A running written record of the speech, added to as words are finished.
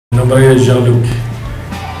nombre es JeanLuc.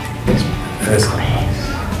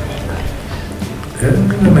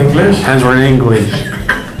 In English? Hands were in English.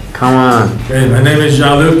 Come on. Okay, my name is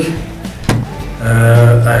JeanLuc.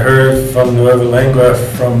 I heard from Nueva Lingua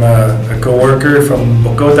from a co-worker from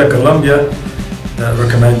Bogota, Colombia, that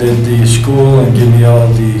recommended the school and gave me all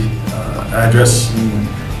the address and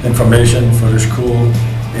information for the school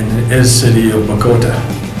in his city of Bogota.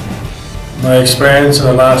 My experience in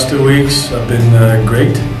the last 2 weeks have been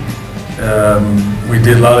great. We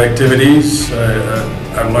did a lot of activities.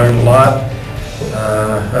 I learned a lot.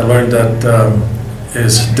 I learned that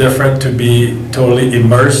it's different to be totally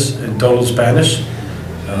immersed in total Spanish.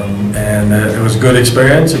 And it was a good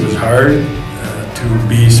experience. It was hard to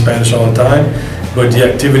be Spanish all the time, but the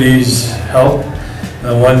activities helped.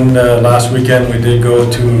 Last weekend we did go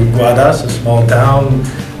to Guadas, a small town.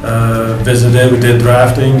 We did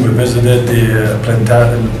rafting, we visited the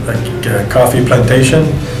coffee plantation.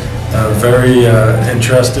 Very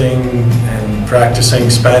interesting, and practicing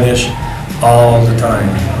Spanish all the time.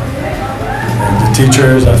 And the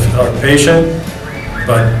teachers are patient,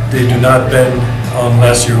 but they do not bend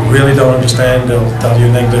unless you really don't understand. They'll tell you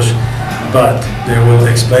in English, but they will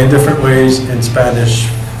explain different ways in Spanish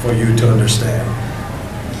for you to understand.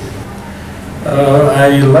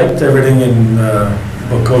 I liked everything in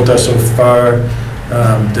Bogota so far.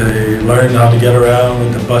 They learned how to get around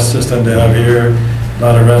with the bus system they have here. A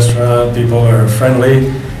lot of restaurants, people are friendly.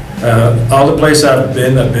 All the places I've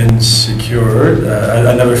been secured.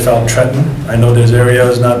 I never felt threatened. I know there's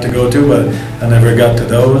areas not to go to, but I never got to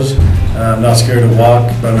those. I'm not scared to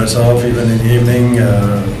walk by myself, even in the evening.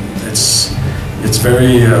 It's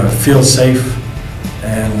very, feel safe,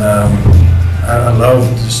 and I love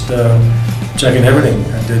just checking everything.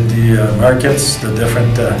 I did the markets, the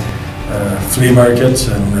different flea markets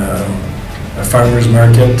and a farmer's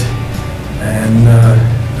market, and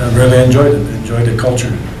I really enjoyed it. Enjoyed the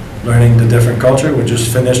culture, learning the different culture. We just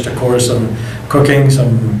finished a course on cooking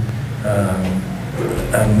some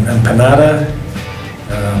empanada.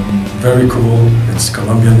 Very cool. It's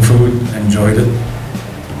Colombian food. Enjoyed it.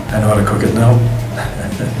 I know how to cook it now.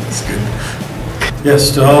 It's good. Yes,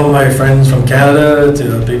 to all my friends from Canada, to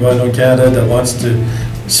the people I know in Canada that wants to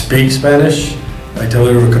speak Spanish, I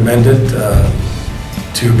totally recommend it.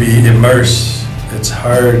 To be immersed. It's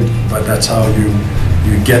hard, but that's how you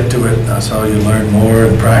get to it. That's how you learn more,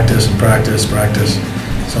 and practice and practice, practice.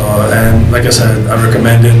 So, and like I said, I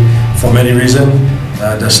recommend it for many reasons.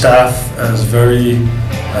 The staff is very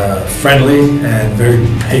friendly and very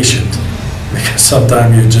patient, because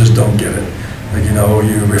sometimes you just don't get it. Like, you know,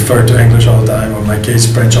 you refer to English all the time, or in my case,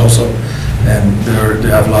 French also, and they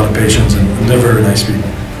have a lot of patience, and they're very nice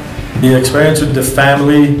people. The experience with the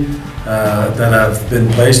family that I've been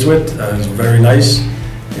placed with is very nice.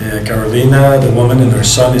 Carolina, the woman, and her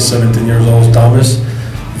son is 17 years old, Thomas.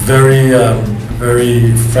 Very,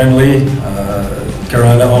 very friendly.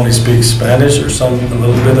 Carolina only speaks Spanish, her son a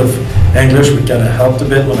little bit of English. We kind of helped a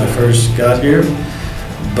bit when I first got here.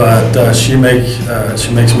 But she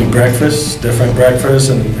makes me breakfast, different breakfasts,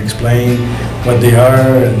 and explain what they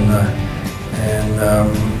are, and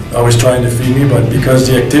always trying to feed me. But because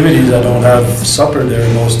the activities, I don't have supper there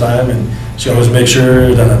most time, and she always makes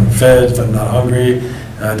sure that I'm fed if I'm not hungry.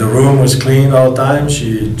 The room was clean all the time.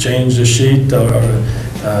 She changed the sheet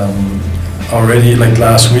already, like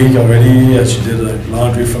last week already. She did the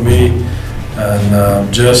laundry for me.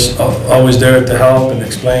 And just always there to help and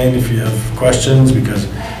explain if you have questions, and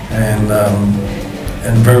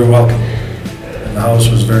very welcome. And the house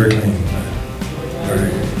was very clean,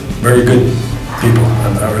 very good people,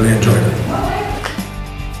 and I really enjoyed it.